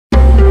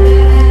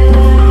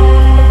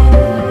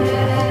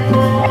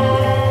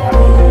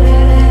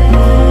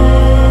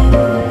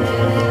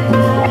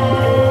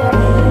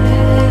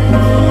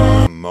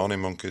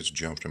monkeys,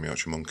 John from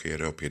Yorkshire Monkey. I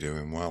hope you're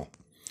doing well.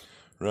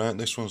 Right,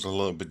 this one's a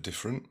little bit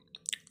different.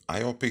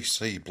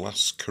 IOPC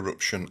blasts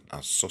corruption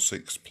as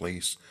Sussex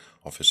police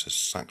officers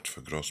sacked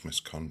for gross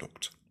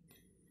misconduct.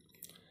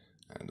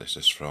 And this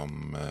is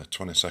from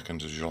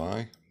 22nd of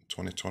July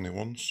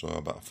 2021, so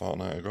about a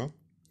fortnight ago.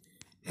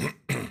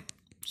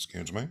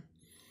 Excuse me.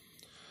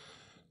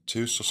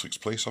 2 Sussex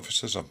police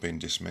officers have been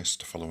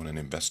dismissed following an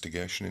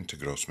investigation into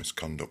gross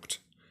misconduct.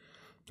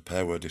 The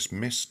pair were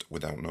dismissed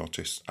without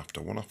notice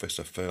after one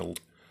officer failed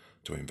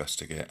to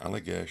investigate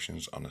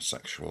allegations on a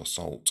sexual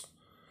assault,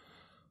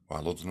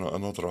 while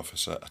another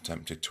officer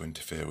attempted to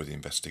interfere with the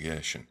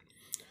investigation.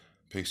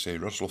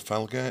 PC Russell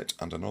Felgate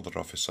and another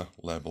officer,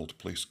 labelled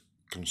Police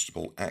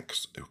Constable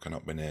X, who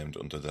cannot be named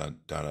under the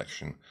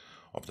direction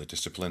of the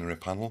disciplinary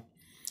panel,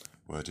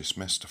 were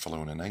dismissed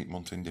following an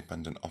 8-month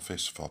Independent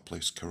Office for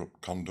Police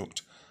Corrupt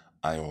Conduct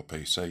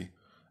 (IOPC)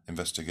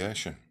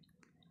 investigation.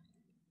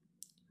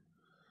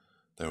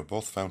 They were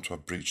both found to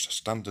have breached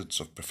standards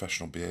of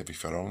professional behaviour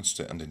for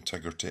honesty and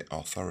integrity,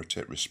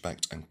 authority,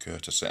 respect and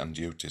courtesy and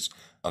duties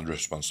and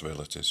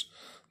responsibilities.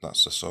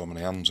 That's the so many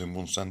hands in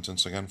one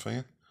sentence again for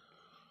you.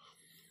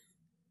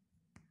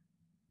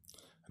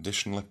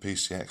 Additionally,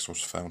 PCX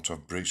was found to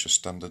have breached the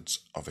standards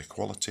of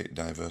equality,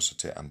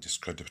 diversity and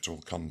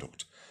discreditable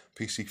conduct.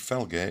 PC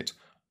Felgate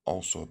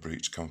also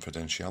breached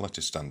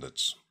confidentiality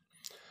standards.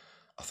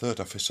 A third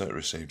officer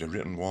received a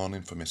written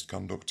warning for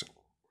misconduct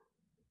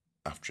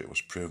after it was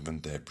proven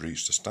they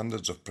breached the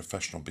standards of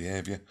professional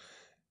behaviour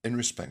in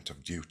respect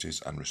of duties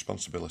and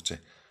responsibility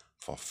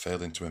for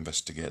failing to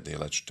investigate the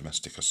alleged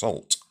domestic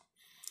assault.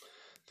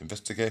 The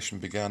investigation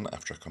began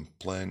after a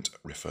complaint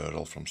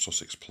referral from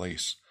Sussex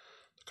Police.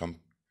 The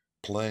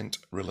complaint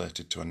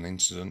related to an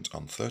incident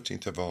on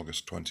 13th of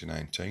August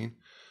 2019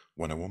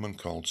 when a woman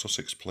called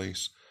Sussex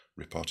Police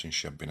reporting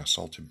she had been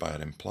assaulted by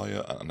her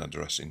employer at an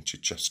address in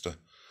Chichester,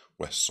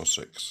 West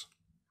Sussex.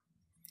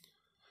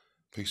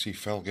 PC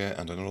Felgate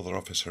and another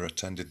officer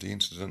attended the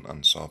incident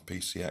and saw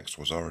PCX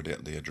was already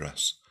at the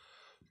address.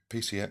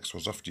 PCX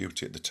was off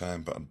duty at the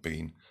time but had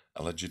been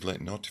allegedly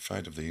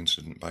notified of the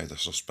incident by the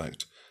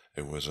suspect,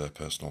 who was her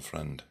personal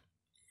friend.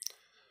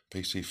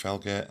 PC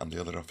Felgate and the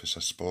other officer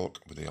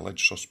spoke with the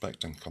alleged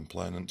suspect and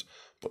complainant,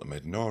 but they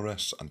made no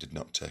arrests and did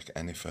not take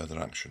any further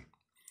action.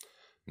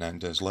 9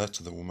 days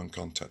later, the woman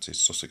contacted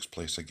Sussex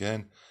Police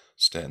again,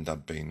 stating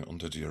they'd been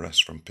under duress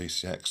from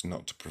PCX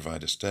not to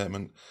provide a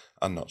statement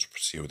and not to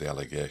pursue the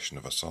allegation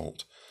of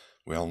assault.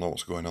 We all know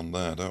what's going on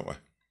there, don't we?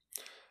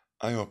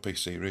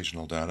 IOPC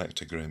Regional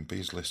Director Graham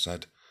Beasley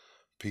said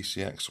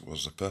PCX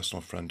was a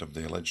personal friend of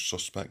the alleged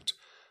suspect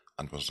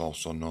and was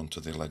also known to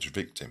the alleged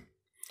victim.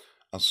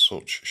 As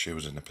such, she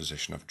was in a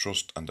position of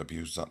trust and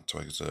abused that to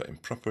exert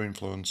improper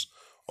influence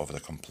over the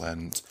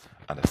complainant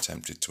and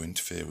attempted to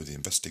interfere with the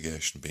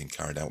investigation being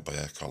carried out by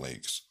her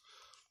colleagues.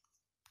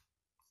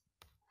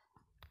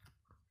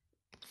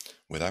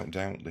 Without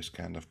doubt, this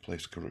kind of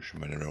police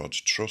corruption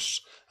erodes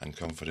trust and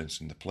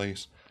confidence in the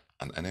police,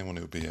 and anyone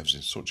who behaves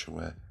in such a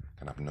way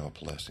can have no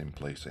place in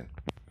policing.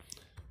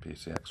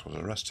 PCX was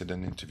arrested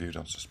and interviewed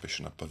on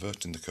suspicion of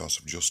perverting the course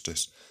of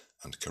justice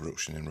and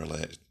corruption in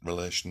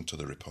relation to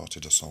the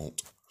reported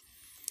assault.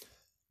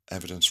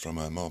 Evidence from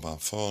her mobile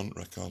phone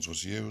records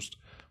was used,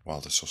 while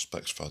the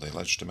suspects for the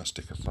alleged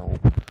domestic assault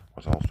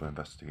was also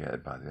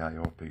investigated by the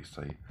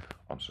IOPC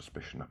on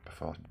suspicion of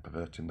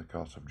perverting the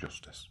course of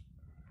justice.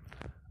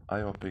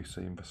 IOPC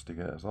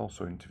investigators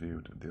also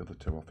interviewed the other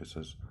 2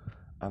 officers,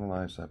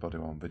 analysed their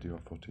body-worn video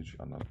footage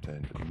and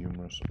obtained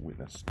numerous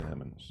witness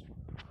statements.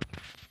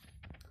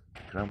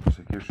 The Crown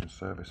Prosecution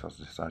Service has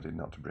decided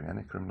not to bring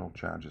any criminal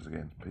charges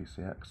against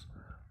PCX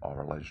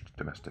or alleged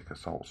domestic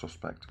assault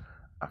suspect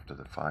after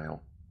a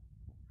file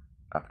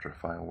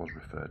was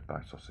referred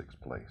by Sussex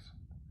Police.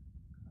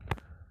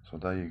 So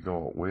there you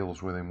go,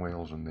 wheels within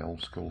wheels and the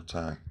old school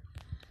tie.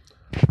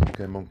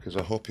 Okay monkeys,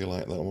 I hope you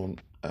like that one.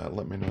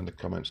 Let me know in the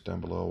comments down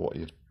below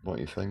what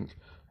you think.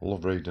 I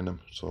love reading them,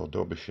 so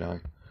don't be shy.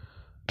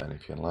 And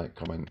if you like,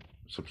 comment,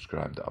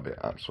 subscribe, that'll be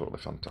absolutely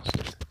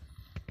fantastic.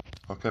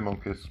 Okay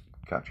monkeys,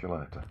 catch you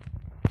later.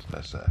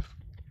 Stay safe.